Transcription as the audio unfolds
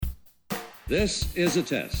This is a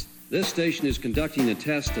test. This station is conducting a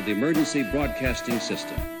test of the emergency broadcasting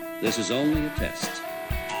system. This is only a test.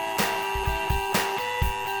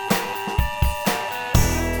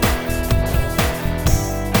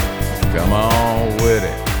 Come on with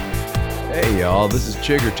it. Hey, y'all, this is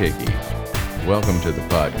Chigger Tiki. Welcome to the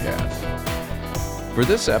podcast. For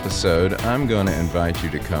this episode, I'm going to invite you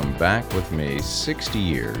to come back with me 60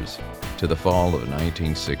 years to the fall of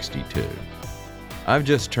 1962. I've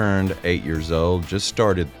just turned 8 years old, just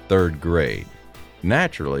started third grade.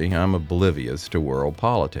 Naturally, I'm oblivious to world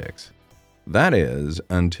politics. That is,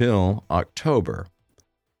 until October,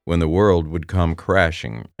 when the world would come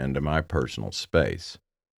crashing into my personal space.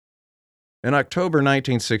 In October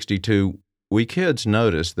 1962, we kids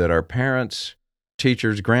noticed that our parents,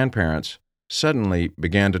 teachers, grandparents suddenly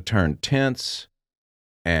began to turn tense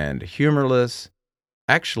and humorless.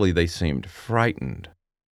 Actually, they seemed frightened.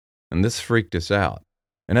 And this freaked us out.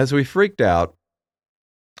 And as we freaked out,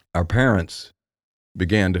 our parents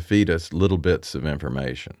began to feed us little bits of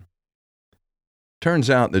information. Turns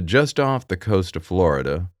out that just off the coast of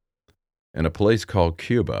Florida, in a place called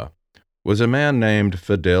Cuba, was a man named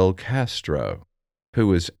Fidel Castro, who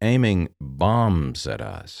was aiming bombs at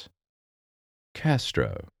us.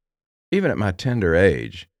 Castro. Even at my tender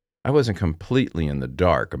age, I wasn't completely in the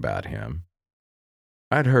dark about him.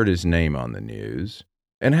 I'd heard his name on the news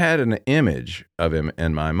and had an image of him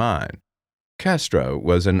in my mind. Castro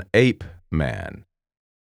was an ape man.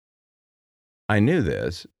 I knew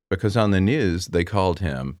this because on the news they called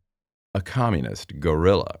him a communist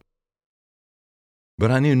gorilla.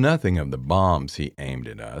 But I knew nothing of the bombs he aimed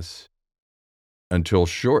at us until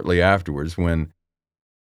shortly afterwards when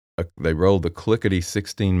they rolled the clickety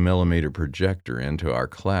 16mm projector into our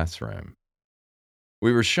classroom.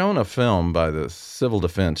 We were shown a film by the Civil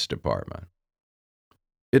Defense Department.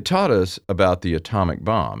 It taught us about the atomic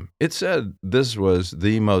bomb. It said this was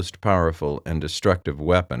the most powerful and destructive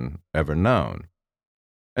weapon ever known.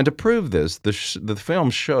 And to prove this, the film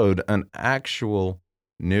showed an actual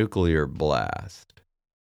nuclear blast.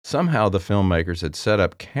 Somehow the filmmakers had set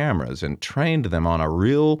up cameras and trained them on a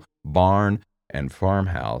real barn and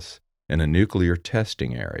farmhouse in a nuclear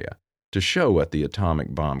testing area to show what the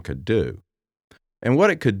atomic bomb could do. And what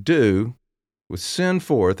it could do was send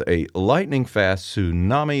forth a lightning-fast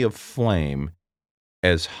tsunami of flame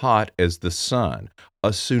as hot as the sun,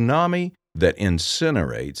 a tsunami that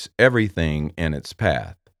incinerates everything in its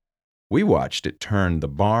path. We watched it turn the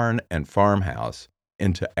barn and farmhouse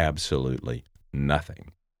into absolutely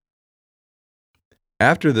nothing.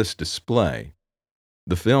 After this display,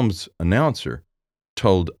 the film's announcer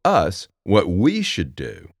told us what we should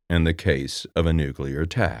do in the case of a nuclear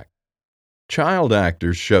attack. Child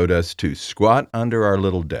actors showed us to squat under our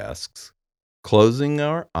little desks, closing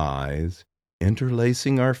our eyes,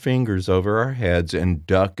 interlacing our fingers over our heads, and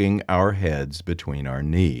ducking our heads between our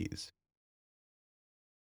knees.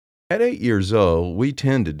 At 8 years old, we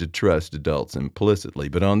tended to trust adults implicitly,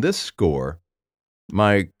 but on this score,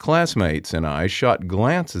 my classmates and I shot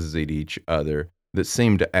glances at each other that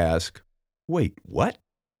seemed to ask, "Wait, what?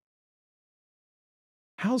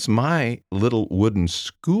 How's my little wooden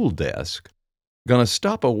school desk going to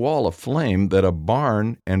stop a wall of flame that a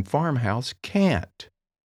barn and farmhouse can't?"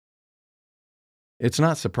 It's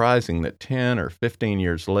not surprising that 10 or 15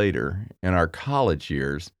 years later, in our college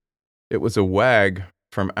years, it was a wag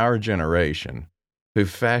from our generation who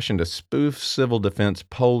fashioned a spoof civil defense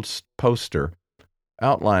poster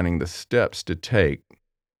outlining the steps to take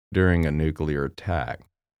during a nuclear attack.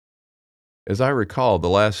 As I recall, the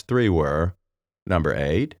last three were, number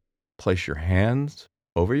 8, place your hands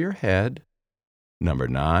over your head. Number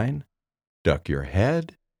 9, duck your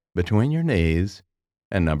head between your knees.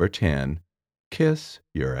 And number 10, kiss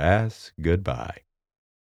your ass goodbye.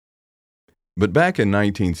 But back in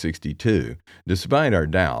 1962, despite our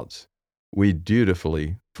doubts, we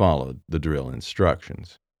dutifully followed the drill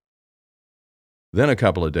instructions. Then a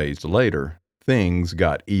couple of days later, things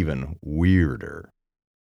got even weirder.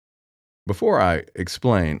 Before I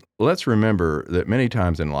explain, let's remember that many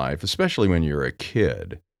times in life, especially when you're a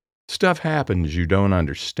kid, stuff happens you don't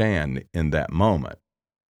understand in that moment.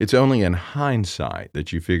 It's only in hindsight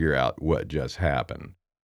that you figure out what just happened.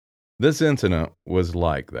 This incident was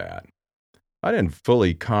like that. I didn't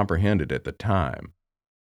fully comprehend it at the time.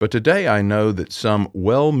 But today I know that some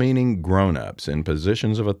well-meaning grown-ups in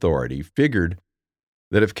positions of authority figured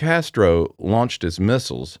that if Castro launched his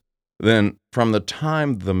missiles, then from the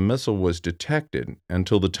time the missile was detected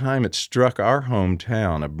until the time it struck our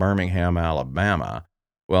hometown of Birmingham, Alabama,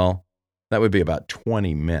 well, that would be about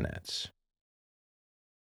 20 minutes.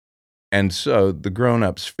 And so the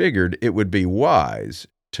grown-ups figured it would be wise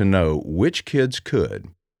to know which kids could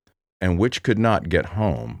and which could not get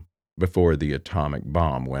home before the atomic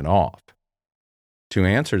bomb went off. To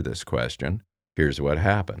answer this question, here's what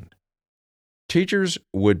happened. Teachers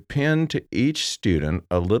would pin to each student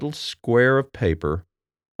a little square of paper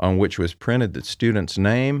on which was printed the student's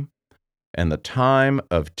name and the time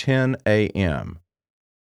of 10 a.m.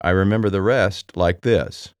 I remember the rest like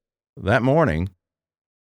this. That morning,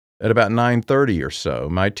 at about 9:30 or so,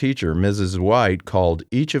 my teacher, Mrs. White, called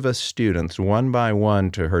each of us students one by one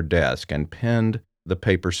to her desk and pinned the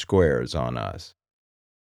paper squares on us.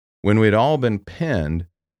 When we'd all been pinned,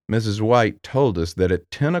 Mrs. White told us that at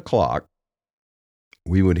 10 o'clock,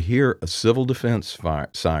 we would hear a civil defense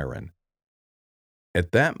siren.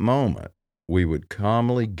 At that moment, we would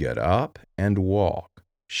calmly get up and walk.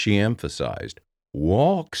 She emphasized,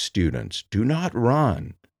 "Walk, students, do not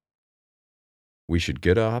run." We should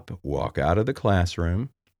get up, walk out of the classroom,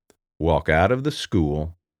 walk out of the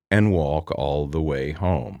school, and walk all the way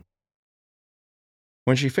home.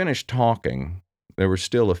 When she finished talking, there were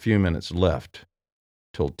still a few minutes left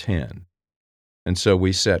till 10, and so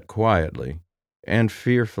we sat quietly and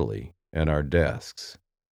fearfully at our desks.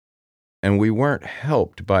 And we weren't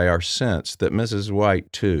helped by our sense that Mrs.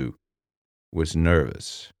 White, too, was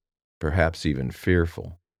nervous, perhaps even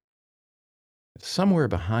fearful. Somewhere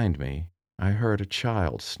behind me, I heard a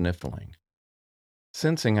child sniffling.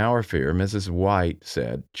 Sensing our fear, Mrs. White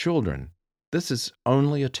said, "Children, this is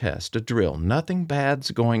only a test, a drill. Nothing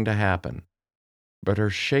bad's going to happen." But her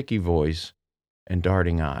shaky voice and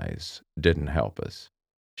darting eyes didn't help us.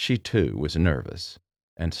 She, too, was nervous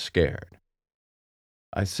and scared.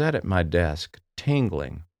 I sat at my desk,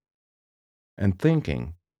 tingling and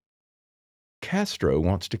thinking, Castro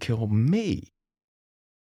wants to kill me.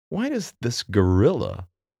 Why does this gorilla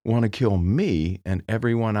want to kill me and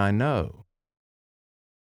everyone I know?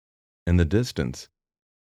 In the distance,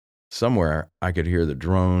 somewhere I could hear the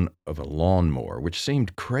drone of a lawnmower, which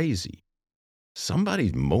seemed crazy.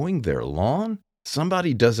 Somebody's mowing their lawn?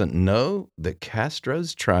 Somebody doesn't know that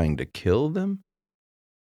Castro's trying to kill them?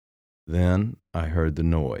 Then I heard the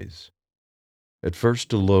noise. At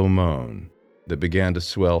first a low moan that began to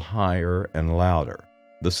swell higher and louder,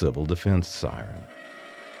 the civil defense siren.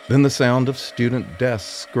 Then the sound of student desks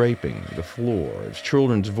scraping the floor, as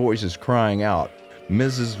children's voices crying out,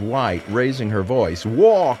 Mrs. White raising her voice,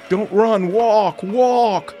 "Walk, don't run, walk,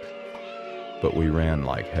 walk!" But we ran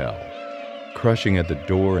like hell, crushing at the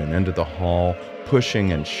door and into the hall,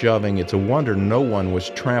 pushing and shoving. It's a wonder no one was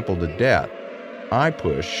trampled to death. I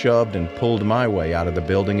pushed, shoved, and pulled my way out of the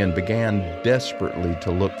building and began desperately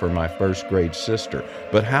to look for my first-grade sister,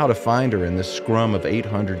 but how to find her in this scrum of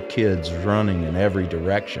 800 kids running in every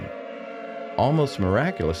direction. Almost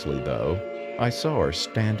miraculously, though, I saw her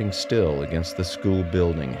standing still against the school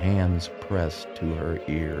building, hands pressed to her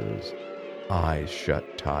ears, eyes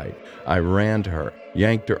shut tight. I ran to her,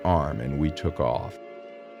 yanked her arm, and we took off.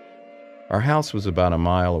 Our house was about a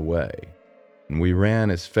mile away, and we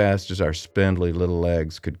ran as fast as our spindly little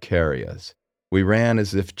legs could carry us. We ran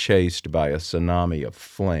as if chased by a tsunami of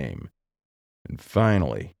flame. And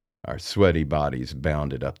finally, our sweaty bodies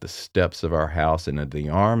bounded up the steps of our house and into the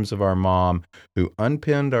arms of our mom, who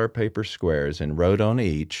unpinned our paper squares and wrote on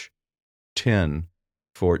each,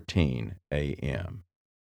 10:14 a.m.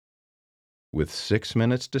 With 6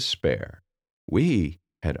 minutes to spare, we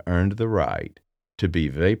had earned the right to be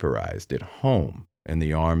vaporized at home in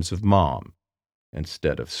the arms of Mom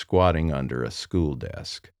instead of squatting under a school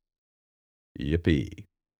desk. Yippee.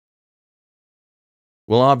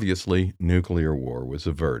 Well, obviously, nuclear war was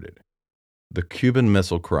averted. The Cuban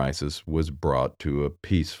Missile Crisis was brought to a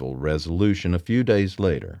peaceful resolution a few days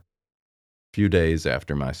later, a few days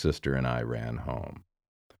after my sister and I ran home.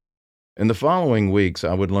 In the following weeks,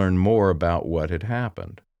 I would learn more about what had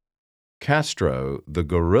happened. Castro, the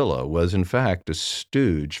gorilla, was in fact a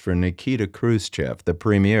stooge for Nikita Khrushchev, the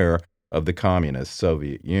premier of the communist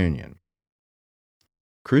Soviet Union.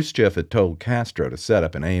 Khrushchev had told Castro to set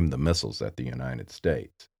up and aim the missiles at the United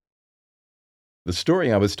States. The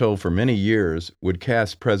story I was told for many years would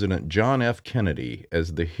cast President John F. Kennedy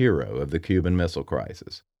as the hero of the Cuban Missile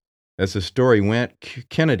Crisis. As the story went,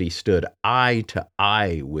 Kennedy stood eye to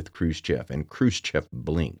eye with Khrushchev, and Khrushchev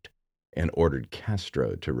blinked and ordered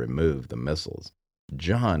Castro to remove the missiles.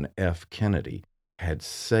 John F. Kennedy had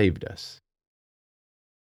saved us.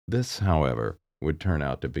 This, however, would turn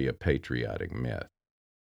out to be a patriotic myth.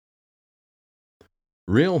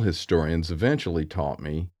 Real historians eventually taught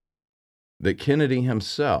me that Kennedy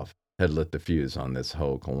himself had lit the fuse on this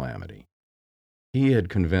whole calamity. He had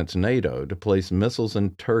convinced NATO to place missiles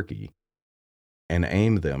in Turkey and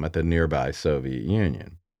aim them at the nearby Soviet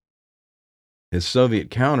Union. His Soviet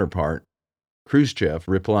counterpart, Khrushchev,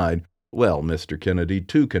 replied, "Well, Mr. Kennedy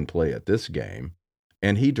too can play at this game,"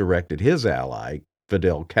 and he directed his ally,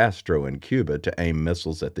 Fidel Castro in Cuba, to aim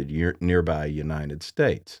missiles at the nearby United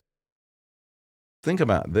States. Think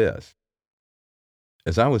about this.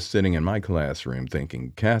 As I was sitting in my classroom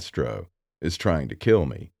thinking Castro is trying to kill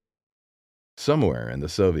me, somewhere in the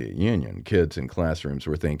Soviet Union, kids in classrooms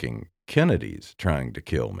were thinking Kennedy's trying to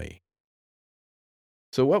kill me.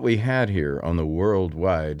 So what we had here on the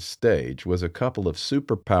worldwide stage was a couple of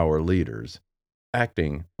superpower leaders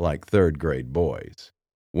acting like third-grade boys.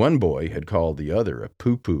 One boy had called the other a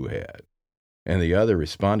poo-poo head, and the other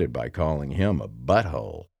responded by calling him a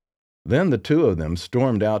butthole. Then the two of them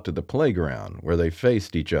stormed out to the playground, where they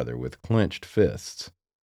faced each other with clenched fists.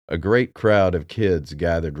 A great crowd of kids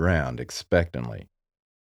gathered round expectantly.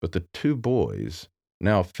 But the two boys,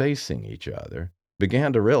 now facing each other,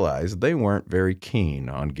 began to realize they weren't very keen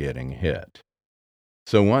on getting hit.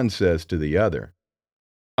 So one says to the other,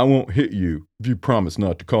 "I won't hit you if you promise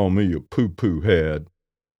not to call me a poo-poo head."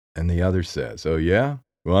 And the other says, "Oh yeah?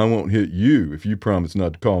 Well, I won't hit you if you promise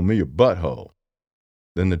not to call me a butthole."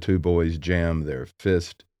 Then the two boys jammed their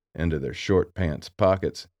fist into their short pants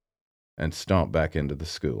pockets and stomped back into the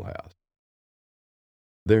schoolhouse.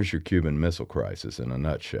 There's your Cuban Missile Crisis in a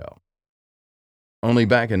nutshell. Only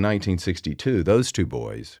back in 1962, those two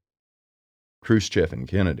boys, Khrushchev and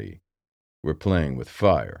Kennedy, were playing with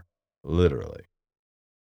fire, literally.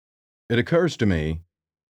 It occurs to me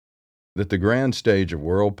that the grand stage of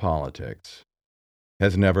world politics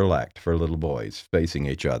has never lacked for little boys facing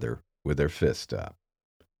each other with their fists up.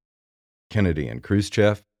 Kennedy and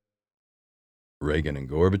Khrushchev, Reagan and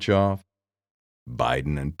Gorbachev,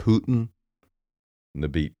 Biden and Putin, and the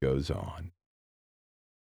beat goes on.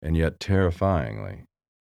 And yet, terrifyingly,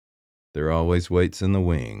 there always waits in the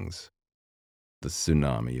wings the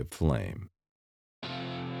tsunami of flame.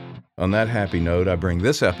 On that happy note, I bring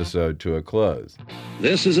this episode to a close.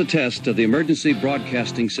 This is a test of the emergency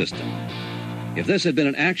broadcasting system. If this had been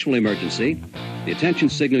an actual emergency, the attention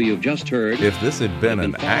signal you've just heard... If this had been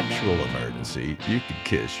an actual emergency, you could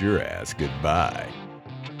kiss your ass goodbye.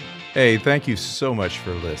 Hey, thank you so much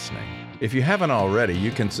for listening. If you haven't already,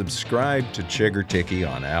 you can subscribe to Chiggerticky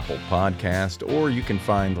on Apple Podcast, or you can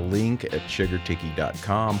find the link at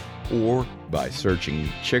chiggerticky.com, or by searching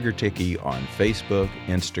Chiggerticky on Facebook,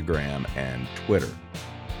 Instagram, and Twitter.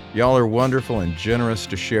 Y'all are wonderful and generous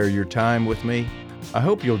to share your time with me. I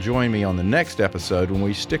hope you'll join me on the next episode when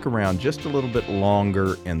we stick around just a little bit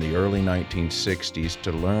longer in the early 1960s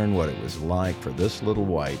to learn what it was like for this little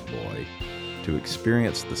white boy to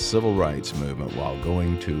experience the civil rights movement while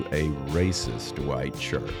going to a racist white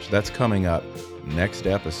church. That's coming up next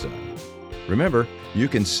episode. Remember, you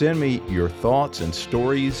can send me your thoughts and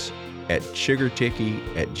stories at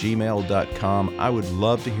chiggerticky@gmail.com. I would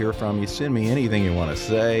love to hear from you. Send me anything you want to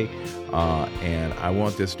say, and I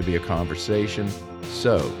want this to be a conversation.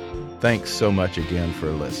 So, thanks so much again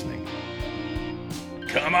for listening.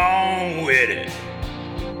 Come on with it.